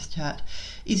Chat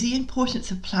is the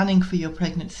importance of planning for your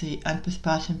pregnancy and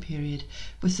postpartum period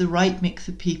with the right mix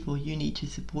of people you need to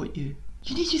support you.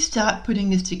 You need to start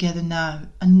putting this together now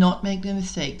and not make the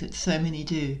mistake that so many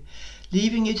do,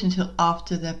 leaving it until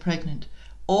after they're pregnant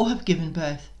or have given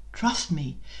birth. Trust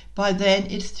me, by then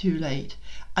it's too late,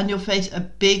 and you'll face a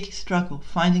big struggle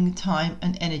finding the time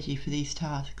and energy for these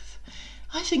tasks.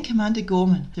 I think Amanda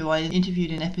Gorman, who I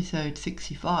interviewed in episode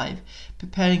 65,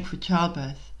 Preparing for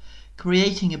Childbirth,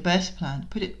 Creating a Birth Plan,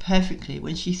 put it perfectly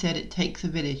when she said it takes a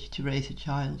village to raise a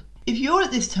child. If you're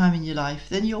at this time in your life,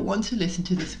 then you'll want to listen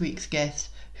to this week's guest,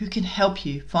 who can help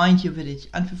you find your village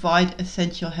and provide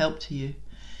essential help to you.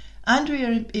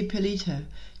 Andrea Ippolito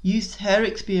used her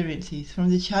experiences from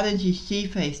the challenges she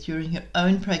faced during her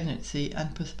own pregnancy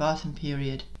and postpartum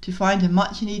period to find a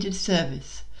much-needed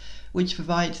service which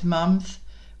provides mums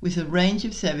with a range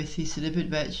of services delivered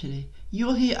virtually.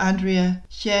 You'll hear Andrea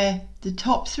share the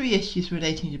top 3 issues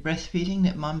relating to breastfeeding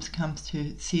that mums come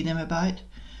to see them about,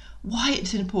 why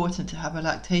it's important to have a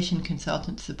lactation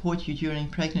consultant to support you during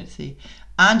pregnancy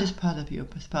and as part of your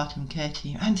postpartum care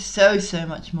team, and so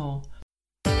much more.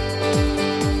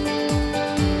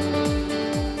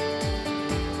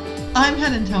 I'm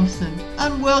Helen Thompson,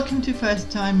 and welcome to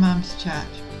First Time Mums Chat.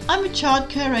 I'm a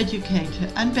childcare educator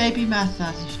and baby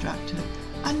massage instructor,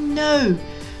 and know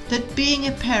that being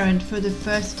a parent for the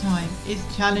first time is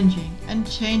challenging and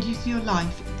changes your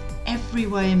life in every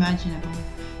way imaginable.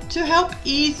 To help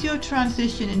ease your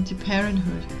transition into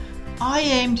parenthood, I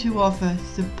aim to offer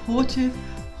supportive,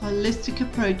 holistic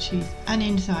approaches and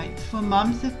insights for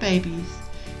mums of babies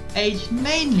aged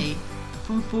mainly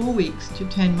from 4 weeks to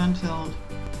 10 months old.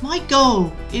 My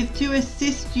goal is to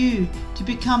assist you to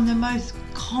become the most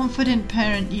confident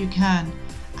parent you can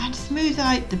and smooth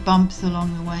out the bumps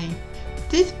along the way.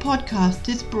 This podcast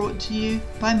is brought to you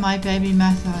by My Baby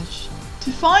Massage.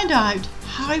 To find out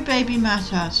how Baby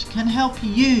Massage can help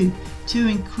you to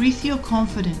increase your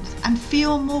confidence and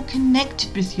feel more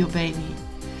connected with your baby,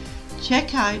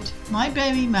 check out My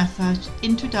Baby Massage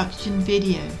introduction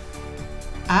video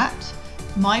at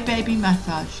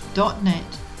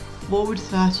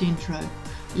mybabymassage.net/intro.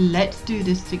 Let's do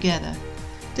this together.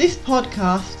 This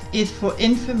podcast is for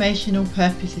informational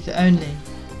purposes only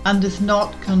and does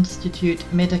not constitute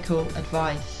medical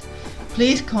advice.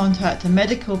 Please contact a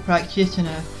medical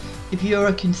practitioner if you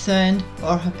are concerned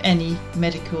or have any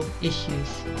medical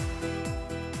issues.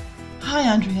 Hi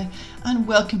Andrea, and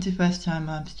welcome to First Time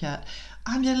Mums Chat.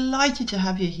 I'm delighted to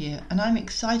have you here, and I'm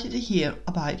excited to hear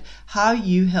about how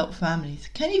you help families.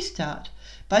 Can you start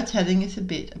by telling us a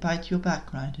bit about your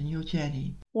background and your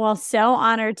journey? Well, so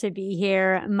honored to be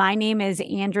here. My name is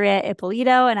Andrea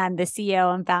Ippolito, and I'm the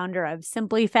CEO and founder of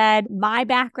SimplyFed. My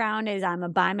background is I'm a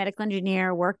biomedical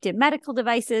engineer, worked in medical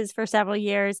devices for several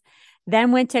years,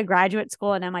 then went to graduate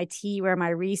school at MIT, where my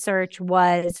research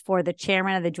was for the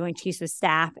chairman of the Joint Chiefs of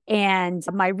Staff. And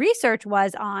my research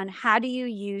was on how do you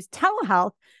use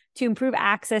telehealth to improve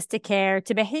access to care,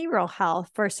 to behavioral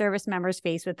health for service members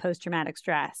faced with post-traumatic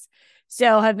stress.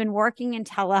 So I've been working in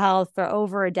telehealth for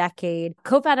over a decade,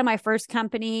 co-founded my first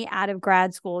company out of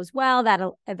grad school as well, that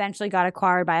eventually got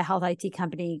acquired by a health IT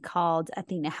company called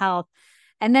Athena Health,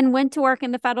 and then went to work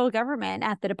in the federal government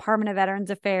at the Department of Veterans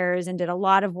Affairs and did a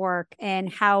lot of work in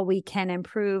how we can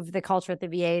improve the culture at the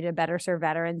VA to better serve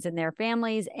veterans and their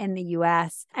families in the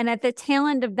US. And at the tail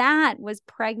end of that, was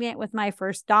pregnant with my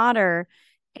first daughter.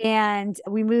 And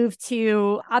we moved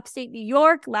to upstate New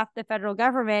York, left the federal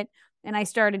government, and I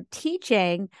started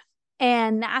teaching.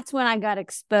 And that's when I got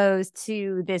exposed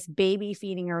to this baby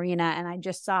feeding arena. And I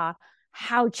just saw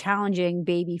how challenging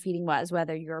baby feeding was,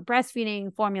 whether you're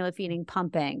breastfeeding, formula feeding,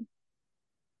 pumping.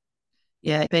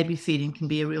 Yeah, baby feeding can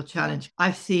be a real challenge.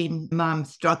 I've seen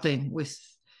mums struggling with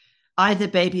either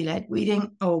baby-led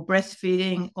weaning or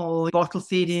breastfeeding or bottle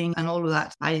feeding and all of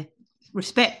that. I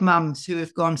respect mums who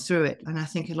have gone through it, and I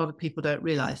think a lot of people don't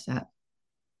realize that.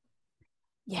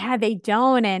 Yeah, they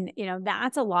don't. And,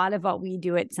 that's a lot of what we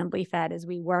do at SimplyFed is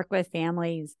we work with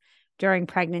families during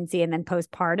pregnancy and then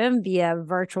postpartum via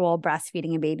virtual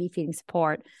breastfeeding and baby feeding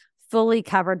support, fully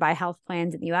covered by health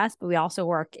plans in the US, but we also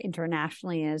work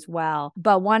internationally as well.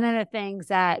 But one of the things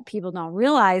that people don't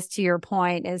realize, to your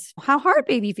point, is how hard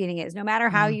baby feeding is, no matter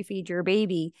how you feed your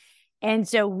baby. And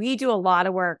so we do a lot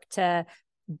of work to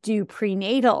do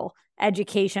prenatal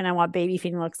education on what baby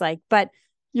feeding looks like, but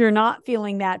you're not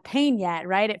feeling that pain yet,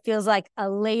 right? It feels like a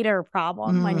later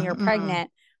problem when you're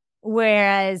pregnant.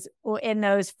 Whereas in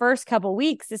those first couple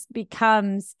weeks, this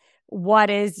becomes what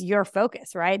is your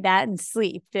focus, right? That and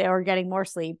sleep, or getting more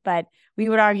sleep. But we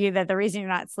would argue that the reason you're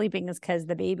not sleeping is because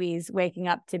the baby's waking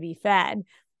up to be fed.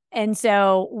 And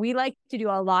so we like to do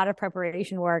a lot of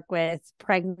preparation work with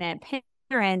pregnant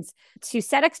parents to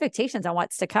set expectations on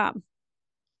what's to come.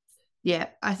 Yeah,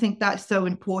 I think that's so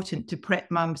important to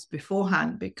prep mums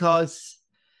beforehand, because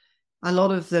a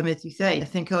lot of them, as you say,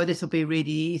 think, oh, this will be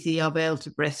really easy. I'll be able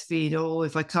to breastfeed. Or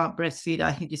if I can't breastfeed,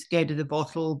 I can just go to the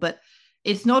bottle. But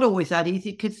it's not always that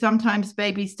easy, because sometimes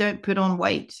babies don't put on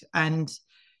weight. And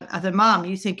as a mom,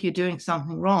 you think you're doing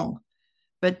something wrong.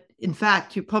 But in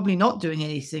fact, you're probably not doing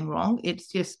anything wrong. It's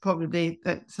just probably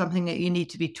something that you need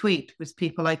to be tweaked with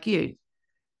people like you.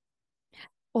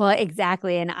 Well,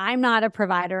 exactly. And I'm not a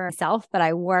provider myself, but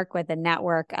I work with a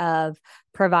network of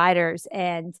providers.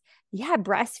 And yeah,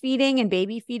 breastfeeding and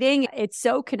baby feeding, it's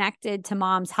so connected to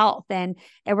mom's health, and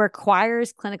it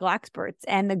requires clinical experts.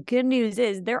 And the good news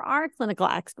is there are clinical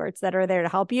experts that are there to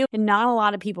help you. And not a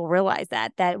lot of people realize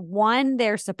that one,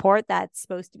 their support that's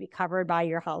supposed to be covered by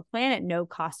your health plan at no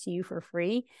cost to you for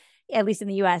free, at least in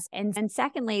the US. And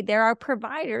secondly, there are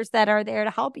providers that are there to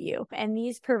help you. And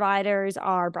these providers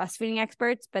are breastfeeding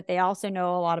experts, but they also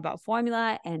know a lot about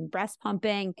formula and breast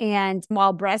pumping. And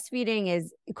while breastfeeding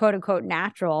is quote unquote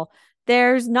natural,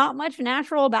 there's not much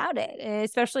natural about it,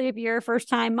 especially if you're a first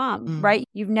time mom, right?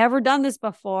 You've never done this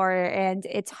before, and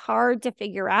it's hard to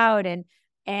figure out.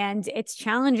 And it's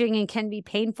challenging and can be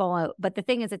painful. But the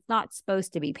thing is, it's not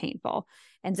supposed to be painful.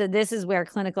 And so this is where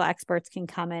clinical experts can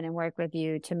come in and work with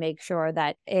you to make sure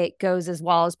that it goes as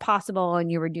well as possible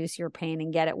and you reduce your pain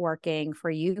and get it working for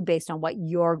you based on what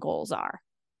your goals are.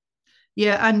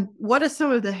 Yeah. And what are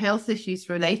some of the health issues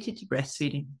related to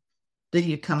breastfeeding that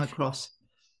you come across?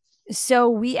 So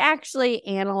we actually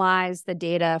analyze the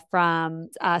data from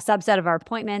a subset of our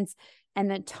appointments. And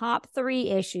the top 3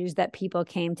 issues that people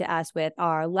came to us with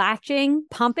are latching,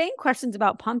 pumping, questions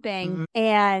about pumping.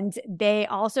 And they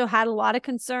also had a lot of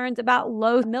concerns about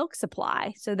low milk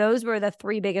supply. So those were the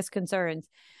 3 biggest concerns.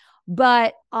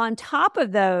 But on top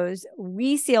of those,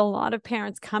 we see a lot of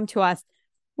parents come to us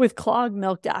with clogged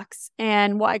milk ducts.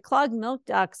 And why clogged milk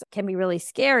ducts can be really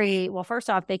scary. Well, first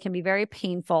off, they can be very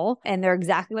painful, and they're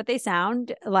exactly what they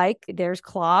sound like. There's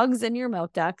clogs in your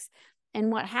milk ducts. And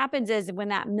what happens is when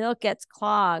that milk gets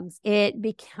clogged, it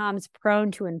becomes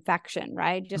prone to infection,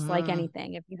 right? Just like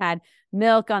anything. If you had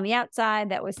milk on the outside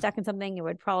that was stuck in something, it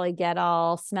would probably get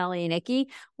all smelly and icky.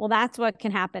 Well, that's what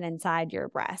can happen inside your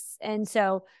breasts. And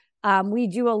so we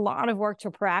do a lot of work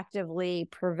to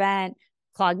proactively prevent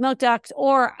clogged milk ducts,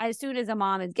 or as soon as a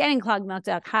mom is getting clogged milk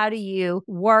duct, how do you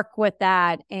work with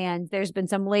that? And there's been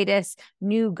some latest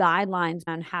new guidelines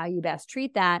on how you best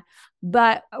treat that.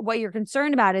 But what you're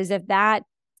concerned about is if that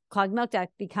clogged milk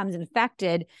duct becomes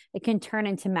infected, it can turn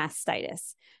into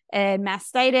mastitis. And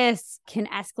mastitis can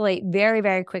escalate very,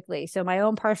 very quickly. So my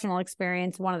own personal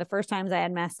experience, one of the first times I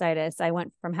had mastitis, I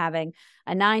went from having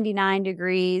a 99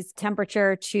 degrees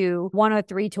temperature to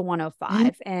 103 to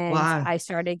 105. And I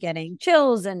started getting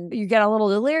chills, and you get a little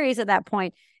delirious at that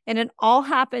point. And it all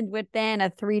happened within a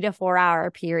 3 to 4 hour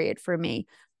period for me.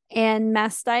 And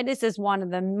mastitis is one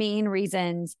of the main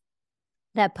reasons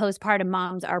that postpartum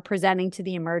moms are presenting to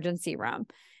the emergency room.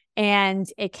 And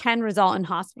it can result in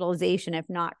hospitalization if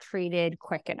not treated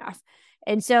quick enough.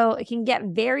 And so it can get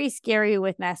very scary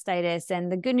with mastitis.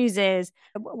 And the good news is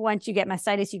once you get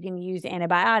mastitis, you can use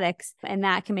antibiotics, and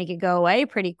that can make it go away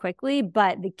pretty quickly.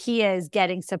 But the key is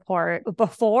getting support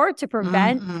before to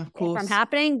prevent it from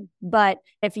happening. But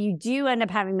if you do end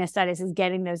up having mastitis, is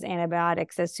getting those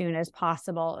antibiotics as soon as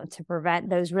possible to prevent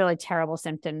those really terrible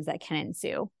symptoms that can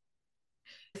ensue.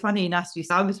 Funny enough,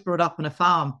 I was brought up on a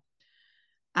farm.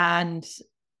 And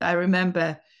I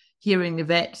remember hearing the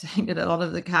vet saying that a lot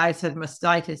of the cows had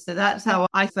mastitis. So that's how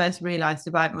I first realized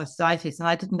about mastitis. And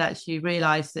I didn't actually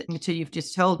realize that until you've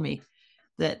just told me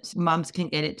that mums can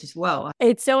get it as well.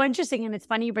 It's so interesting. And it's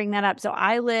funny you bring that up. So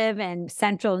I live in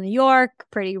central New York,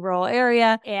 pretty rural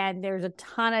area, and there's a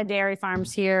ton of dairy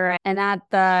farms here. And at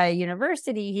the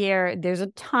university here, there's a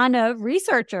ton of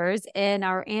researchers in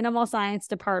our animal science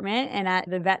department and at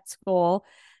the vet school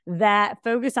that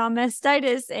focus on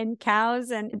mastitis in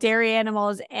cows and dairy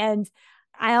animals. And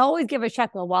I always give a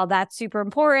chuckle. While that's super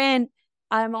important,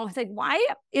 I'm always like, why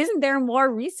isn't there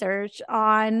more research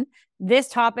on this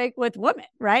topic with women,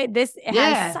 right? This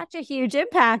has such a huge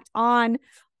impact on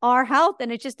our health.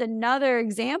 And it's just another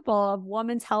example of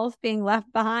women's health being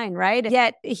left behind, right?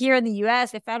 Yet here in the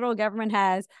US, the federal government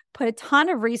has put a ton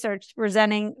of research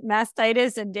presenting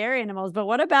mastitis in dairy animals. But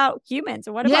what about humans?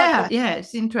 What about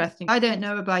it's interesting. I don't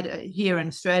know about it here in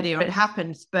Australia. It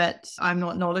happens, but I'm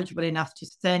not knowledgeable enough to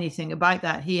say anything about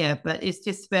that here. But it's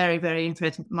just very, very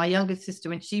interesting. My youngest sister,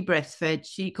 when she breastfed,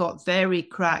 she got very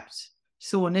cracked,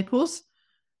 sore nipples.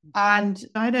 And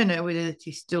I don't know whether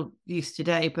she's still used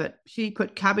today, but she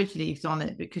put cabbage leaves on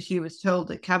it because she was told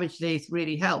that cabbage leaves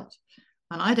really helped.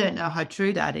 And I don't know how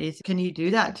true that is. Can you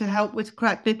do that to help with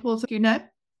cracked nipples? Do you know?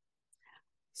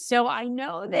 So I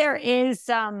know there is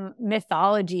some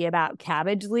mythology about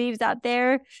cabbage leaves out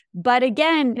there. But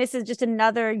again, this is just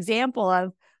another example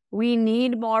of we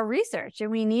need more research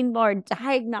and we need more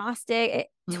diagnostic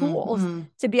tools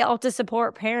to be able to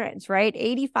support parents, right?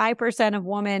 85% of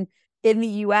women in the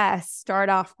US start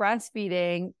off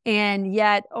breastfeeding, and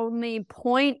yet only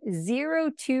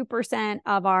 0.02%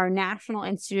 of our National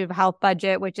Institute of Health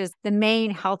budget, which is the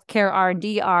main healthcare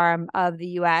R&D arm of the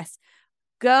US,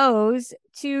 goes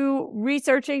to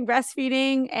researching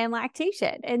breastfeeding and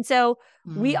lactation. And so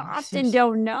we often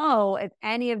don't know if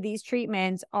any of these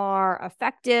treatments are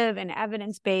effective and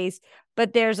evidence-based,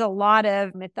 but there's a lot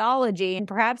of mythology, and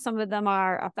perhaps some of them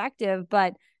are effective,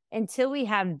 but until we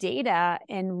have data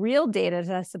and real data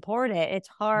to support it, it's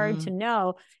hard to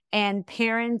know. And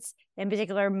parents, in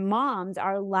particular moms,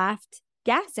 are left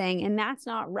guessing, and that's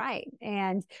not right.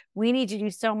 And we need to do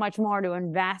so much more to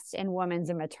invest in women's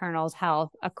and maternal's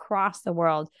health across the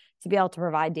world to be able to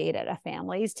provide data to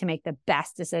families to make the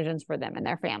best decisions for them and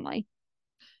their family.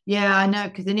 Yeah, I know,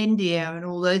 because in India and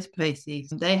all those places,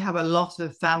 they have a lot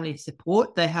of family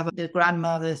support. They have the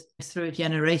grandmothers through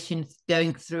generations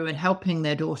going through and helping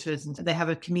their daughters. And they have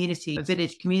a community, a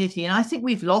village community. And I think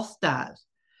we've lost that.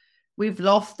 We've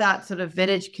lost that sort of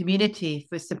village community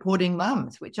for supporting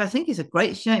mums, which I think is a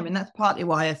great shame. And that's partly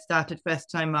why I started First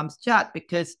Time Mums Chat,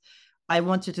 because I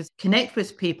wanted to connect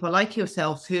with people like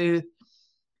yourself who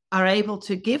are able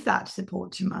to give that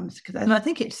support to mums. And I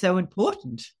think it's so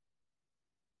important.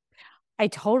 I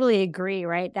totally agree,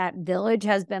 right? That village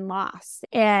has been lost.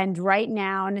 And right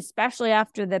now, and especially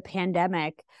after the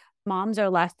pandemic, moms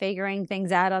are left figuring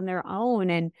things out on their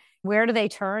own. And where do they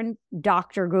turn?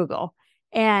 Dr. Google.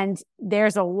 And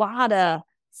there's a lot of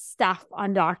stuff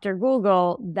on Dr.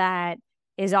 Google that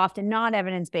is often not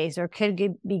evidence-based, or could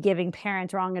be giving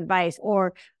parents wrong advice,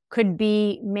 or could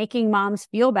be making moms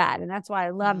feel bad. And that's why I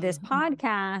love this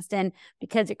podcast, and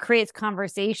because it creates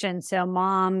conversation. So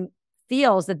mom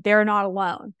feels that they're not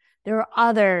alone. There are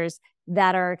others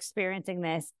that are experiencing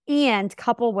this. And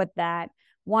coupled with that,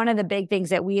 one of the big things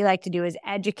that we like to do is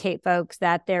educate folks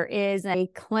that there is a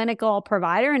clinical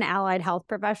provider, an allied health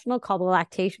professional called a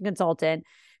lactation consultant,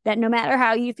 that no matter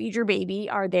how you feed your baby,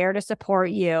 are there to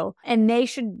support you. And they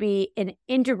should be an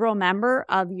integral member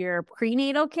of your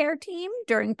prenatal care team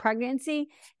during pregnancy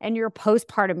and your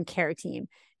postpartum care team.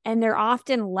 And they're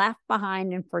often left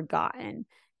behind and forgotten.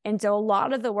 And so a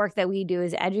lot of the work that we do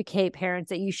is educate parents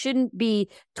that you shouldn't be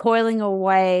toiling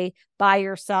away by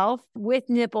yourself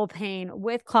with nipple pain,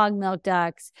 with clogged milk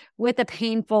ducts, with a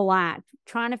painful latch,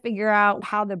 trying to figure out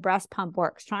how the breast pump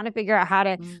works, trying to figure out how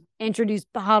to introduce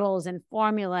bottles and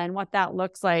formula and what that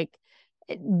looks like.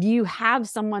 You have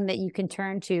someone that you can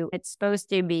turn to. It's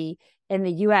supposed to be, in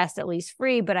the US at least,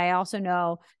 free, but I also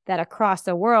know that across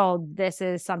the world, this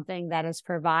is something that is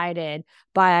provided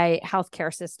by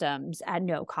healthcare systems at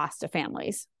no cost to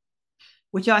families.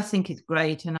 Which I think is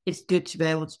great, and it's good to be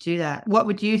able to do that. What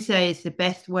would you say is the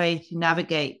best way to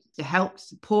navigate, to help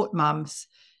support mums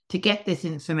to get this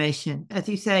information? As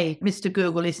you say, Mr.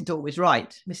 Google isn't always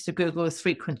right. Mr. Google is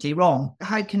frequently wrong.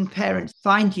 How can parents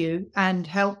find you and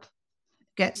help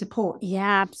get support?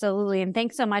 Yeah, absolutely. And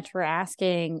thanks so much for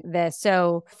asking this.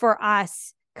 So for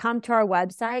us, come to our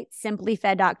website,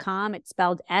 simplyfed.com. It's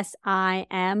spelled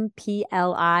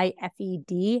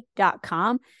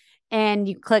SIMPLIFED.com. And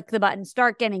you click the button,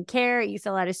 Start Getting Care. You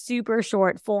fill out a super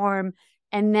short form.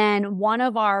 And then one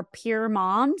of our peer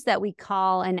moms that we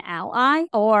call an ally,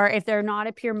 or if they're not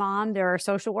a peer mom, they're a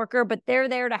social worker, but they're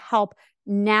there to help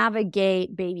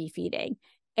navigate baby feeding.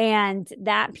 And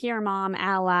that peer mom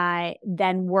ally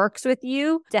then works with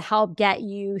you to help get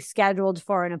you scheduled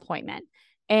for an appointment.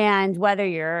 And whether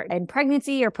you're in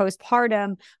pregnancy or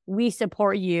postpartum, we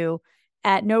support you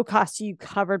at no cost to you,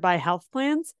 covered by health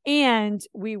plans. And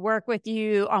we work with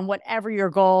you on whatever your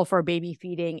goal for baby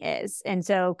feeding is. And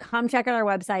so come check out our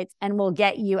websites and we'll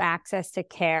get you access to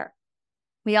care.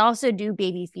 We also do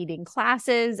baby feeding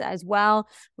classes as well.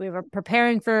 We have a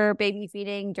preparing for baby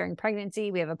feeding during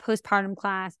pregnancy. We have a postpartum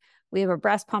class. We have a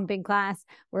breast pumping class.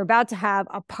 We're about to have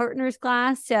a partners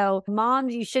class. So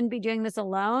moms, you shouldn't be doing this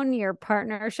alone. Your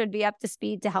partner should be up to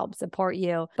speed to help support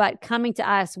you. But coming to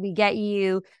us, we get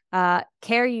you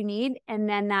care you need. And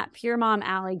then that Peer Mom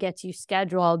Ally gets you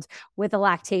scheduled with a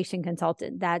lactation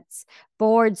consultant that's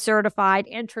board certified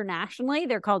internationally.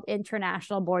 They're called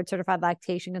International Board Certified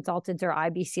Lactation Consultants, or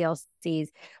IBCLCs,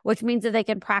 which means that they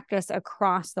can practice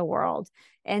across the world.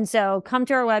 And so come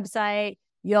to our website,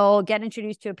 You'll get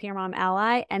introduced to a peer mom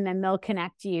ally, and then they'll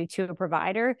connect you to a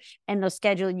provider and they'll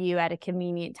schedule you at a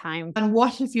convenient time. And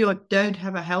what if you don't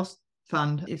have a health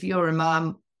fund? If you're a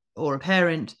mom or a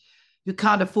parent who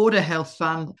can't afford a health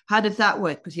fund, how does that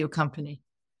work with your company?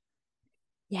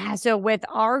 Yeah. So with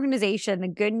our organization, the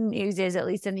good news is, at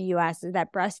least in the US, is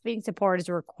that breastfeeding support is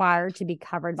required to be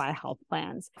covered by health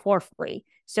plans for free.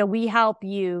 So we help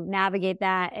you navigate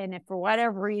that. And if for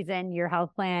whatever reason your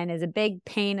health plan is a big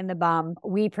pain in the bum,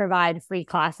 we provide free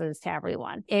classes to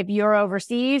everyone. If you're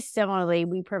overseas, similarly,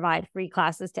 we provide free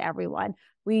classes to everyone.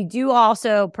 We do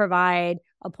also provide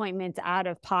appointments out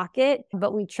of pocket,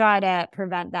 but we try to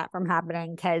prevent that from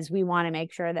happening because we want to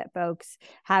make sure that folks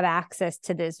have access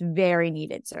to this very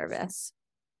needed service.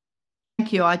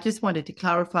 Thank you. I just wanted to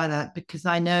clarify that because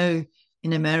I know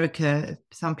in America,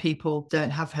 some people don't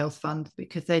have health funds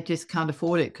because they just can't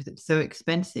afford it because it's so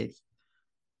expensive.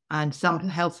 And some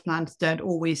health plans don't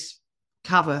always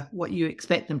cover what you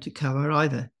expect them to cover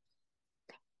either.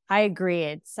 I agree.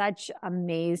 It's such a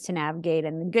maze to navigate.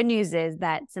 And the good news is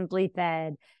that Simply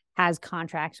Fed has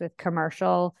contracts with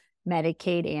commercial,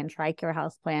 Medicaid, and TRICARE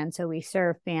health plans. So we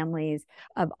serve families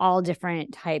of all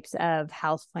different types of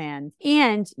health plans.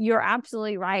 And you're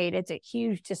absolutely right. It's a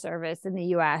huge disservice in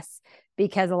the US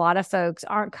because a lot of folks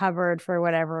aren't covered for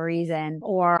whatever reason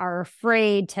or are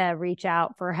afraid to reach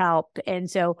out for help.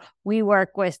 And so we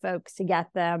work with folks to get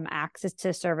them access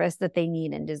to service that they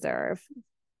need and deserve.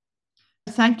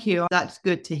 Thank you. That's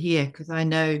good to hear because I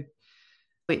know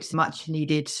it's much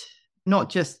needed,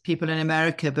 not just people in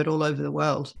America, but all over the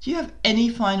world. Do you have any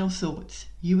final thoughts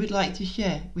you would like to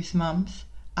share with mums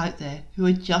out there who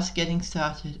are just getting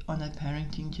started on their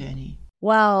parenting journey?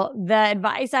 Well, the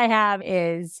advice I have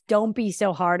is don't be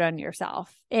so hard on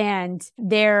yourself. And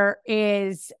there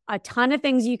is a ton of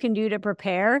things you can do to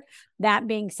prepare. That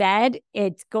being said,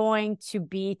 it's going to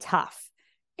be tough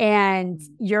and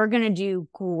you're going to do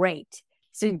great.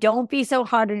 So don't be so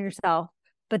hard on yourself.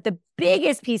 But the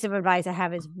biggest piece of advice I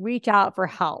have is reach out for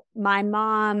help. My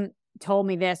mom told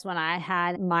me this when I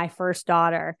had my first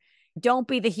daughter. Don't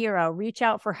be the hero. Reach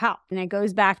out for help. And it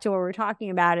goes back to what we're talking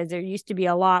about is there used to be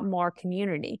a lot more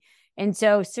community. And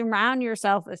so surround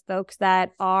yourself with folks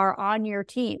that are on your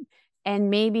team. And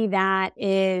maybe that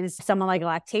is someone like a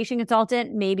lactation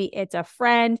consultant. Maybe it's a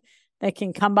friend that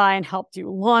can come by and help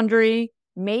do laundry.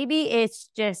 Maybe it's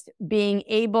just being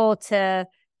able to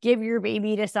give your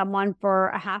baby to someone for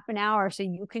a half an hour so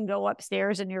you can go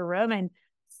upstairs in your room and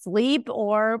sleep,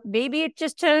 or maybe it's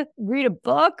just to read a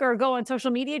book or go on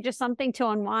social media, just something to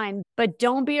unwind. But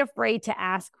don't be afraid to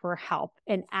ask for help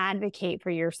and advocate for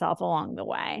yourself along the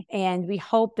way. And we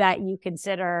hope that you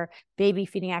consider baby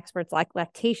feeding experts like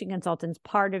lactation consultants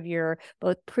part of your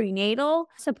both prenatal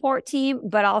support team,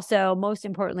 but also most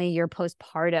importantly, your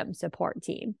postpartum support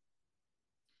team.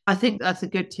 I think that's a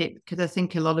good tip because I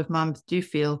think a lot of mums do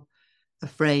feel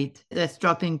afraid. They're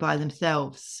struggling by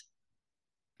themselves.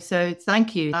 So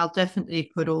thank you. I'll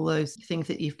definitely put all those things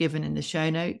that you've given in the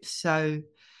show notes. So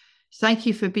thank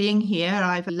you for being here.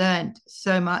 I've learned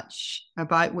so much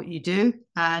about what you do,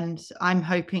 and I'm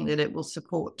hoping that it will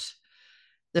support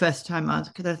the first-time moms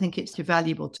because I think it's a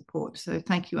valuable support. So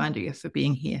thank you, Andrea, for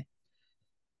being here.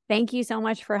 Thank you so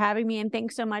much for having me, and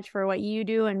thanks so much for what you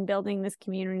do in building this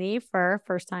community for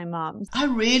first-time moms. I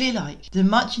really like the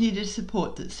much-needed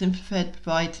support that Simply Fed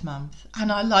provides mums,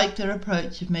 and I like their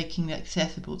approach of making it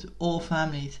accessible to all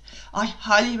families. I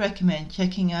highly recommend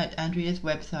checking out Andrea's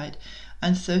website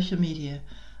and social media,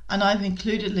 and I've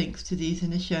included links to these in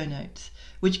the show notes,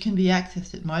 which can be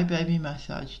accessed at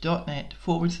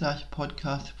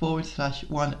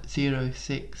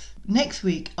mybabymassage.net/podcast/106. Next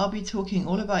week, I'll be talking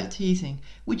all about teasing,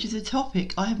 which is a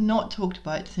topic I have not talked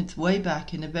about since way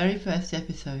back in the very first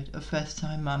episode of First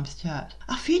Time Mums Chat.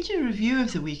 Our featured review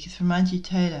of the week is from Angie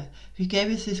Taylor, who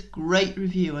gave us this great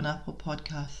review on Apple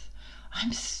Podcasts.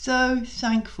 I'm so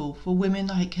thankful for women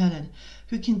like Helen,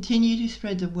 who continue to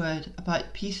spread the word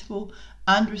about peaceful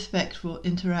and respectful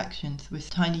interactions with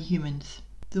tiny humans.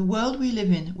 The world we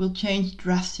live in will change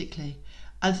drastically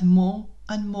as more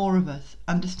and more of us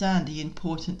understand the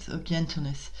importance of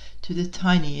gentleness to the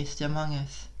tiniest among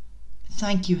us.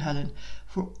 Thank you, Helen,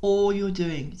 for all you're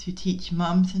doing to teach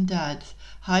mums and dads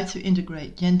how to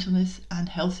integrate gentleness and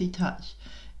healthy touch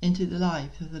into the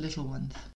lives of the little ones.